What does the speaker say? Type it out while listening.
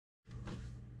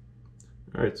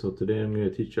Alright, so today I'm going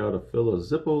to teach you how to fill a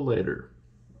Zippo lighter.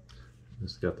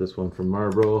 Just got this one from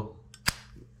Marlboro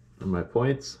on my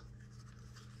points.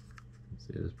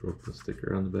 See, I just broke the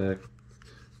sticker on the back.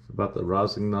 It's about the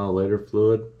Ronsonol lighter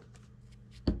fluid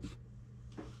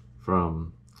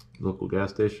from local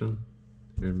gas station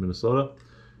here in Minnesota.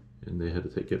 And they had to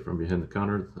take it from behind the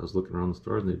counter. I was looking around the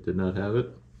store and they did not have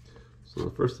it. So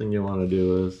the first thing you want to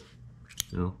do is,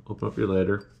 open up your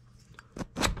lighter,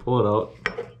 pull it out.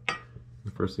 The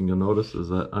first thing you'll notice is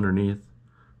that underneath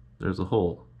there's a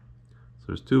hole. So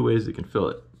there's two ways you can fill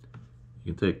it.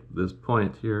 You can take this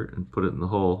point here and put it in the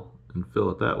hole and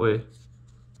fill it that way.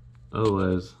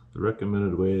 Otherwise, the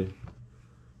recommended way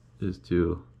is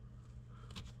to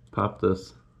pop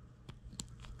this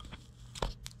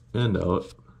end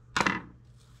out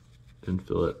and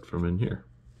fill it from in here.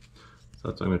 So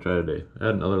that's what I'm going to try today. I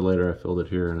had another lighter, I filled it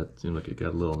here and it seemed like it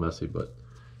got a little messy, but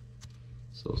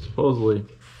so supposedly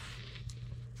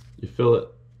you fill it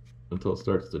until it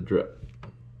starts to drip.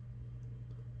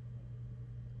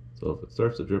 So if it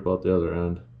starts to drip out the other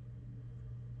end,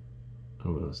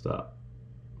 I'm going to stop.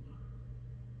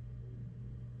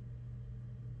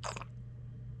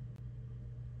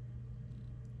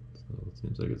 So it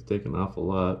seems like it's taken off a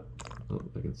lot. Oh,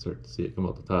 I can start to see it come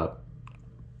out the top.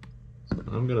 So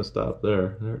I'm going to stop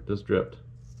there. There, it just dripped.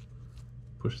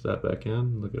 Push that back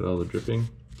in. Look at all the dripping.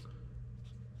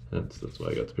 Hence, that's why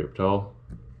I got the paper towel.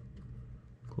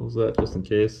 Close that just in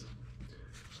case.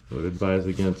 I would advise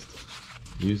against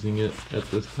using it at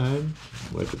this time.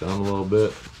 Wipe it down a little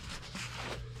bit.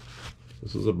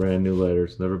 This is a brand new lighter,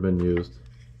 it's never been used.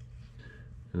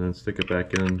 And then stick it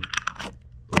back in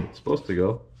where it's supposed to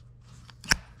go.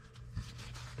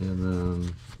 And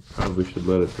then probably should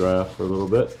let it dry off for a little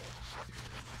bit.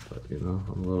 But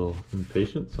I'm a little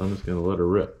impatient, so I'm just going to let her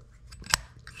rip.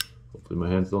 Hopefully my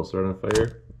hands don't start on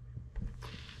fire.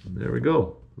 And there we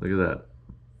go. Look at that.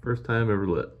 First time ever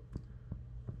lit.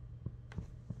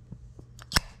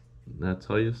 And that's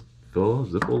how you fill a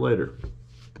Zippo lighter.